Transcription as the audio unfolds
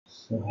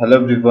So hello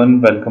everyone,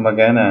 welcome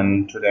again,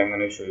 and today I'm going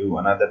to show you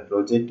another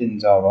project in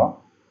Java.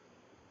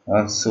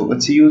 So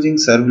it's using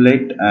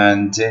Servlet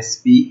and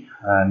JSP,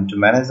 and to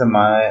manage the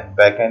my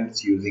backend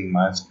it's using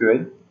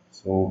MySQL.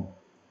 So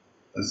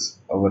as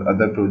our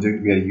other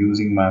project we are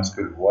using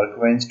MySQL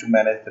Workbench to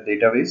manage the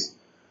database,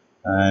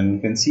 and you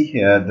can see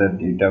here the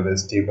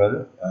database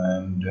table.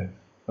 And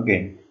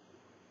okay,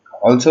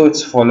 also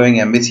it's following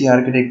MVC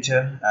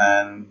architecture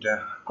and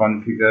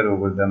configure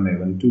over the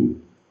Maven tool.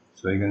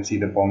 So you can see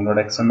the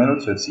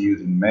pom.xml, so it's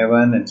using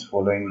Maven, it's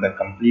following the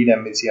complete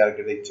MVC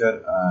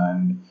architecture,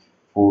 and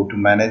for to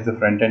manage the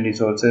front-end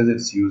resources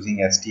it's using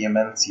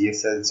HTML,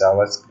 CSS,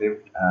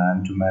 JavaScript,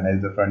 and to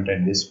manage the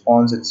front-end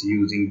response it's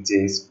using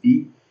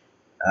JSP,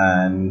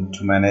 and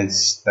to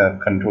manage the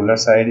controller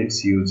side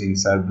it's using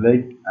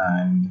Servlet,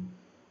 and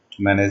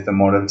to manage the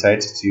model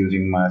sides it's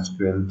using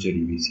MySQL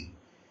JDBC.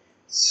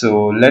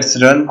 So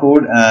let's run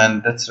code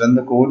and let's run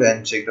the code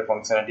and check the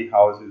functionality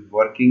how it is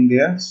working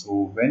there.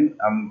 So when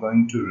I'm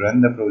going to run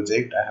the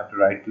project, I have to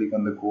right click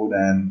on the code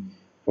and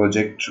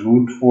project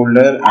root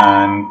folder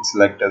and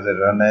select as a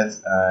run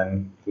as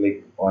and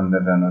click on the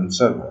run on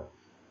server.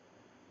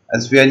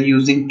 As we are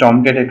using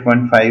Tomcat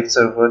 8.5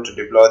 server to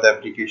deploy the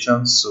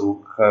application,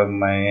 so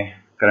my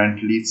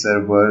currently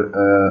server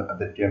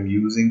that I'm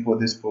using for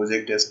this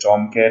project is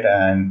Tomcat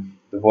and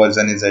the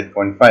version is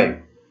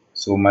 8.5.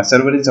 So my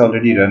server is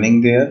already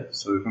running there.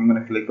 So if I'm going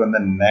to click on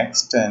the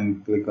next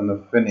and click on the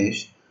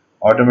finish,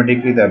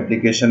 automatically the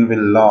application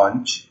will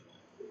launch.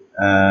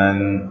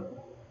 And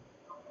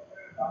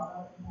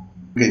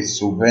okay,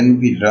 so when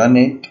we run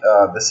it,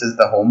 this is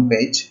the home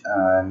page,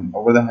 and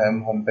over the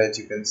home page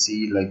you can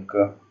see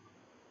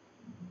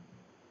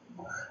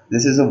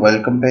this is a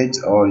welcome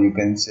page, or you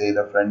can say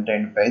the front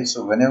end page.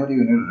 So whenever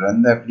you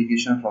run the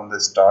application from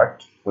the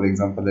start, for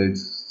example,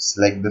 let's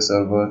select the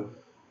server,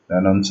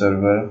 run on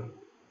server,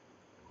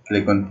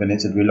 click on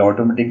finish, it will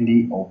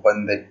automatically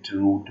open that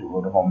root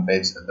or home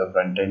page at the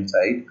front end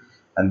side.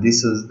 And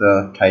this is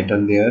the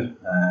title there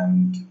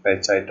and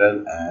page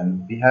title,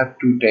 and we have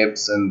two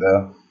tabs in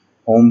the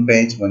home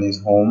page. One is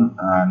home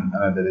and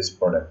another is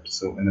product.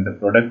 So in the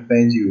product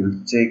page you will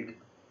check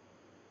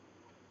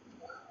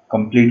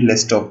complete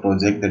list of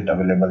projects that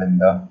available in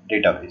the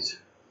database.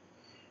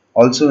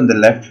 Also in the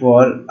left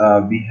wall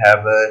we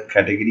have a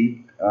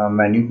category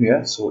menu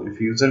here. So if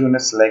user gonna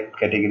select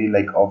category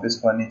like office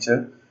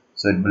furniture,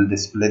 so it will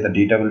display the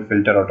data will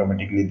filter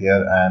automatically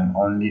there and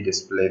only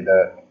display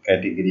the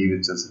category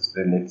which is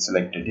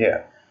selected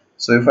here.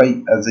 So if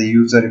I as a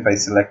user, if I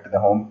select the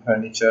home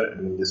furniture, it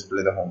will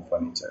display the home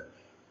furniture.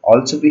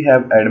 Also we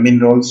have admin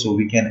roles, so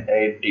we can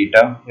add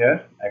data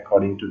here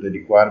according to the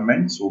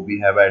requirement. So we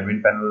have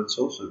admin panel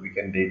also, so we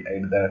can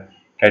add the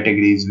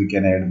categories, we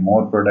can add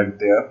more product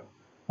there.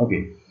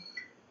 Okay,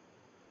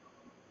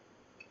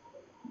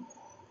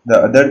 the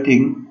other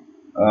thing,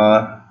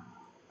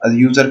 a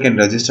user can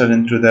register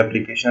into the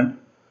application,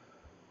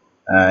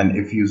 and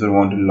if user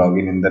want to log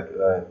in that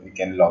we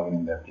can log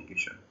in the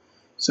application.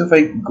 So if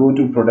I go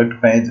to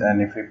product page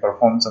and if I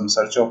perform some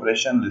search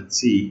operation, let's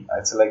see,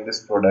 I select this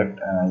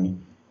product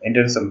and I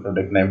enter some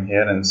product name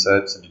here and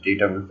search, the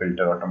data will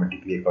filter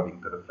automatically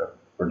according to the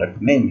product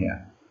name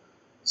here.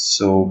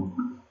 So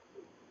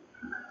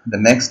the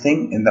next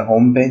thing, in the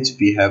home page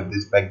we have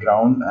this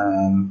background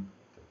and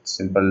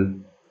simple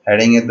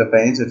heading at the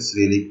page, it's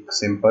really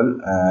simple,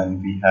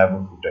 and we have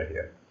a footer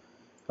here.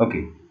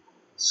 Okay,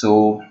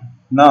 so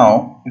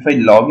now if I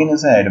log in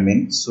as an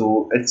admin,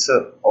 so it's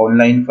a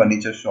online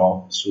furniture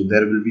shop, so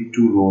there will be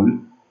two roles.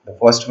 The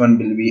first one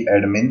will be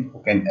admin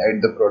who can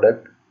add the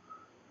product.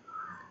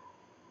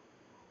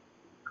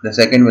 The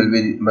second one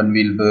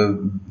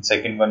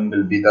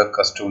will be the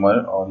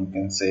customer, or you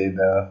can say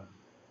the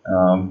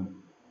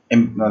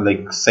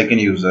like second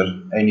user,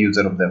 end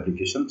user of the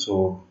application.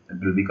 So it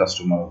will be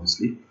customer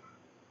obviously.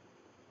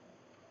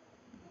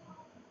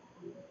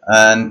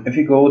 And if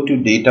you go to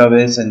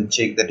database and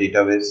check the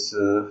database,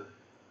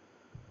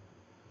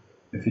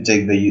 if you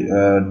check the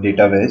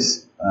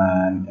database,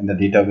 and in the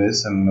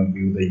database I'm going to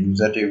view the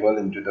user table.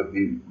 Into the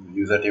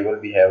user table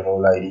we have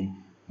role ID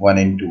 1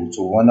 and 2.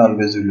 So 1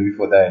 always will be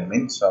for the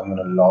admin, so I'm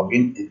going to log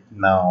in it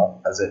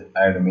now as an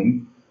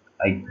admin.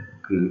 I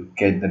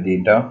get the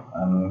data,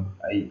 and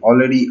I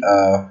already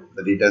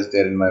the data is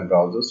there in my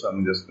browser, so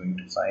I'm just going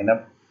to sign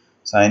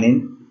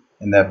in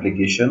the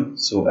application.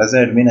 So as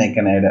an admin I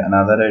can add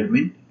another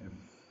admin.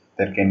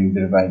 There can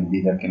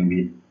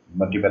be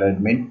multiple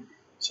admin,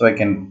 so I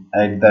can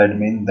add the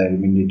admin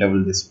data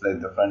will display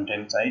the front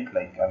end side.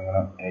 Like I'm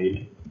gonna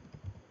add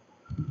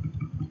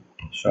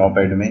shop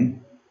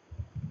admin,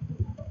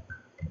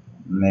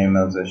 name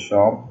as a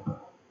shop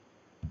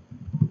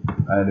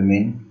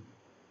admin,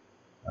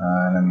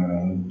 and I'm gonna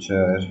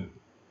enter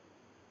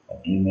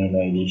email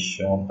id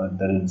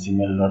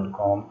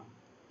shop@gmail.com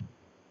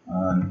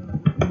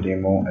and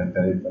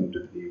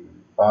demo@123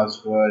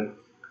 password.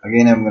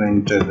 Again I'm going to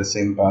enter the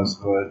same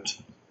password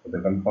for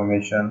the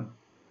confirmation,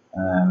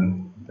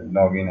 and the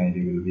login id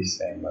will be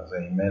same as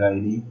the email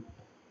id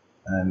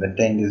and the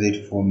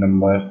 10-digit phone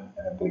number,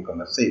 and I click on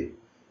the save.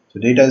 So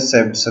data is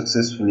saved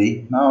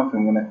successfully. Now if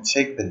I'm going to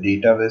check the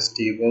database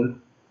table,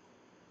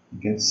 you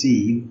can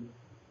see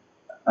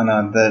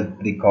another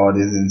record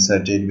is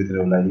inserted with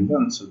role ID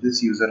 1. So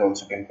this user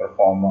also can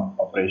perform an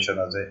operation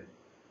as a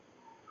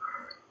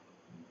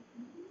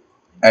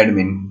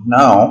admin.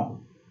 Now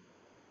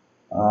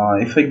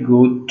if I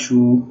go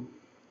to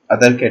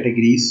other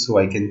categories, so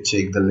I can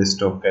check the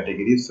list of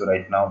categories. So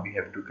right now we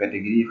have two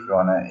categories. If you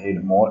want to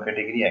add more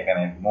category, I can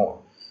add more.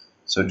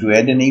 So to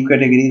add a new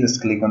category,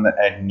 just click on the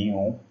add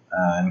new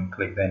and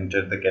click the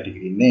enter the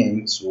category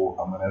name. So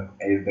I'm gonna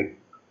add the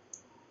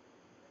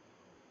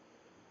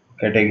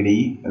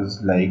category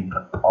is like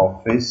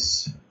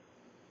office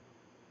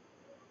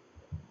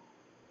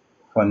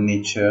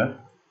furniture,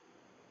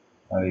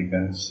 or you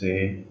can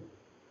say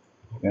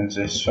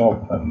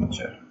shop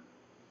furniture.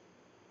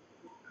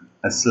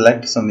 I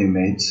select some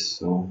image.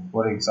 So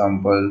for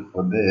example,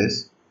 for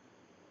this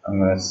I'm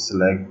gonna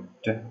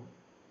select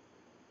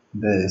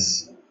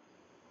this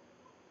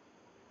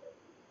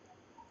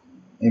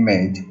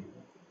image,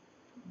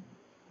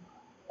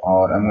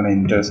 or I'm gonna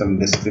enter some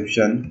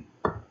description.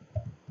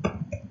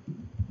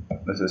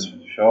 This is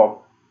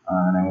shop,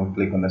 and I will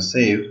click on the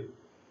save.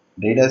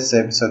 Data is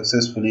saved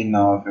successfully.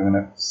 Now if I'm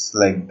gonna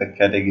select the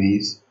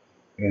categories,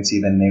 you can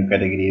see the new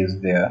category is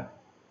there.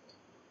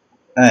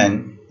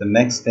 And the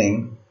next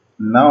thing,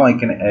 now I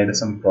can add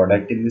some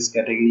product in this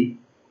category.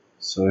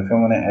 So if I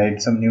want to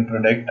add some new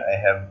product, I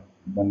have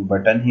one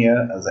button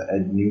here as a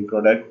add new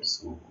product.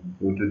 So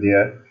go to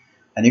there,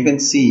 and you can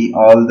see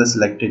all the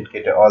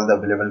all the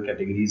available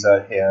categories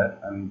are here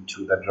and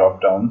to the drop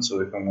down.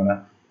 So if I'm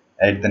gonna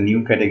add the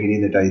new category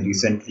that I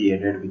recently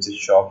added, which is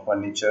shop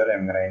furniture,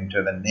 I'm gonna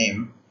enter the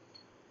name,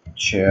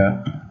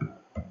 chair,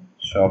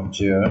 shop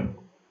chair,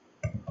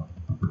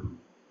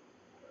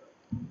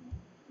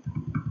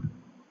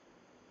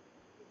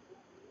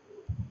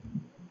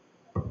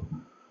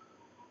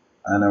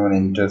 and I'm gonna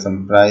enter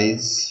some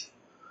price.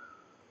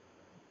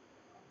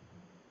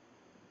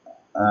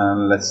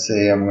 And let's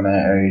say I'm gonna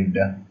add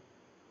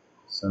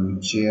some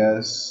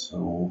chairs.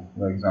 So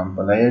for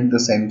example, I add the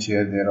same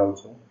chair there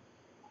also,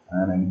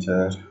 and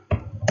enter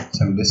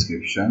some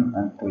description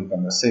and click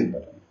on the save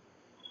button.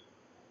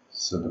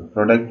 So the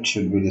product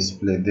should be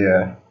displayed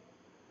there.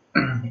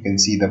 You can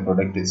see the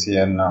product is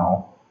here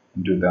now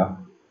into the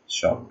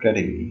shop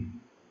category.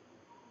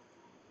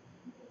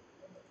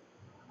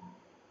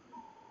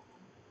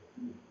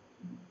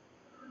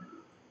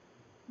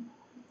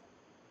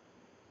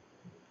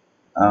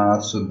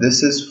 So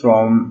this is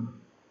from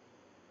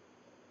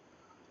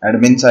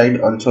admin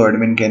side. Also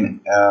admin can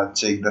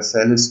check the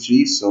cell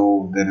history.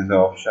 So there is an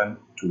option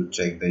to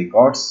check the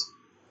records,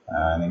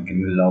 and you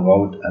can log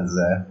out as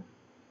a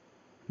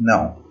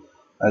now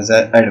as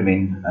an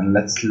admin, and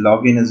let's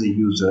log in as a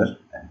user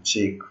and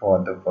check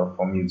what the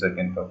perform user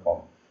can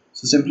perform.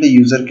 So simply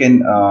user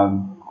can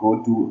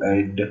go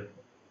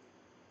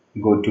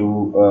to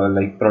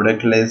like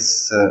product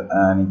list,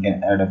 and you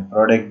can add a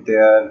product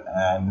there,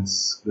 and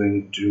it's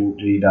going to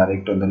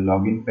redirect on the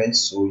login page.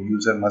 So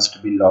user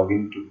must be logged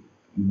in to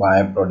buy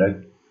a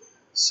product.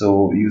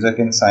 So user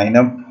can sign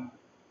up,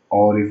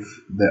 or if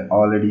the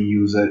already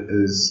user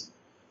is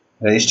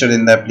registered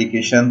in the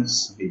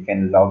applications, we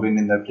can log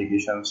in the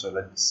application. So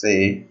let's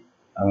say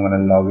I'm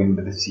gonna log in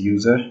with this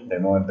user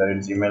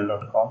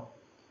demo@gmail.com.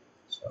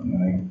 So I'm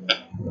gonna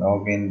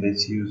log in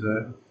this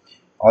user.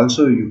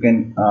 Also you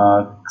can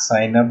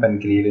sign up and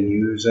create a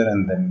new user,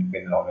 and then you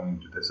can log in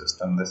into the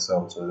system. This is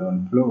also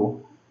one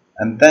flow,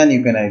 and then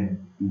you can add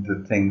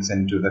the things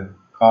into the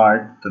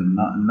card. So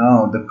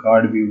now the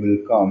card view will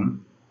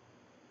come.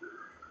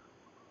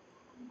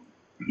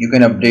 You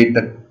can update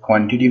the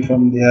quantity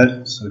from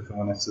there. So if you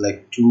want to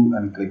select 2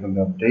 and click on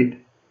the update,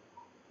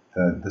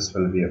 this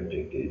will be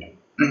updated.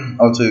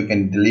 Also you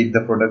can delete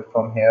the product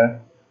from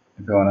here.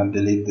 If you want to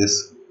delete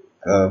this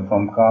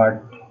from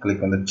cart,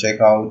 click on the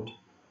checkout,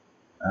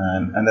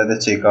 and under the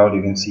checkout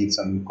you can see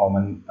some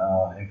common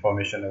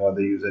information about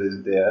the user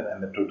is there,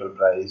 and the total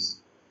price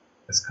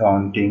is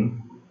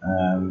counting,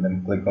 and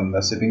then click on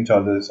the shipping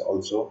charges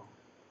also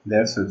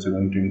there. So it's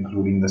going to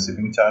including the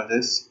shipping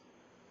charges,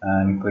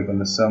 and click on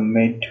the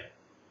submit.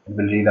 It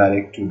will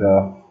redirect to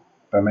the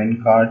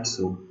payment card.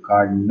 So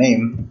card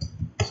name,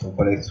 so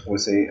for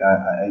say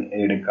I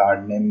add a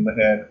card name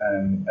here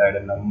and add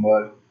a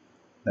number,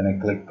 then I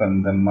click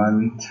on the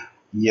month,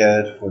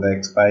 year for the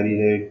expiry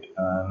date,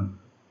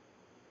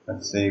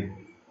 let's say,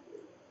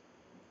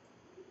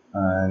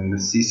 and the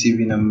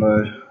CCV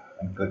number,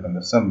 and click on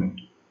the submit.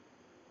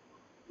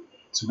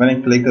 So when I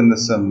click on the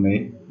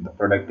submit, the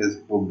product is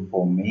booked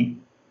for me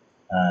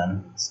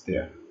and it's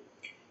there.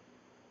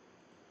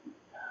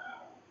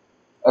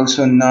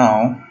 Also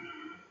now,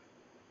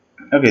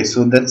 okay,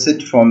 so that's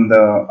it from the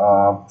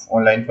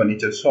online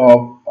furniture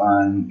shop.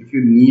 And if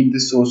you need the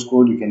source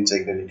code, you can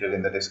check the detail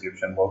in the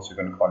description box. You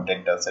can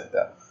contact us at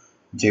the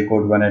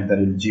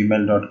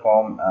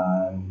jcode1@gmail.com,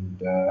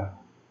 and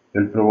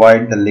we'll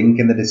provide the link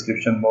in the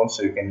description box,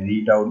 so you can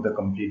read out the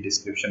complete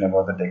description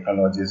about the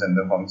technologies and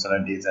the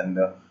functionalities and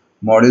the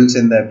modules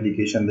in the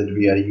application that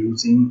we are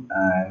using.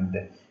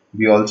 And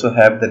We also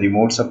have the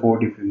remote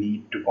support. If you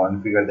need to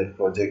configure that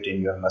project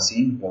in your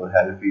machine, we'll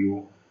help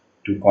you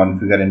to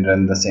configure and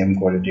run the same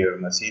code at your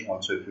machine.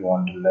 Also, if you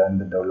want to learn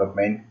the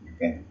development, you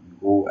can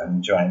go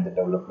and join the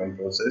development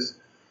process.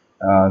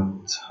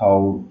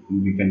 How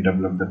we can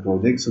develop the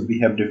project. So we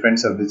have different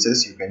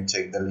services. You can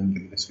check the link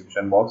in the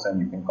description box,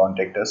 and you can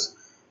contact us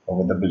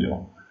over the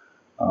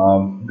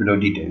below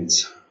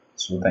details.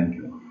 So thank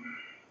you.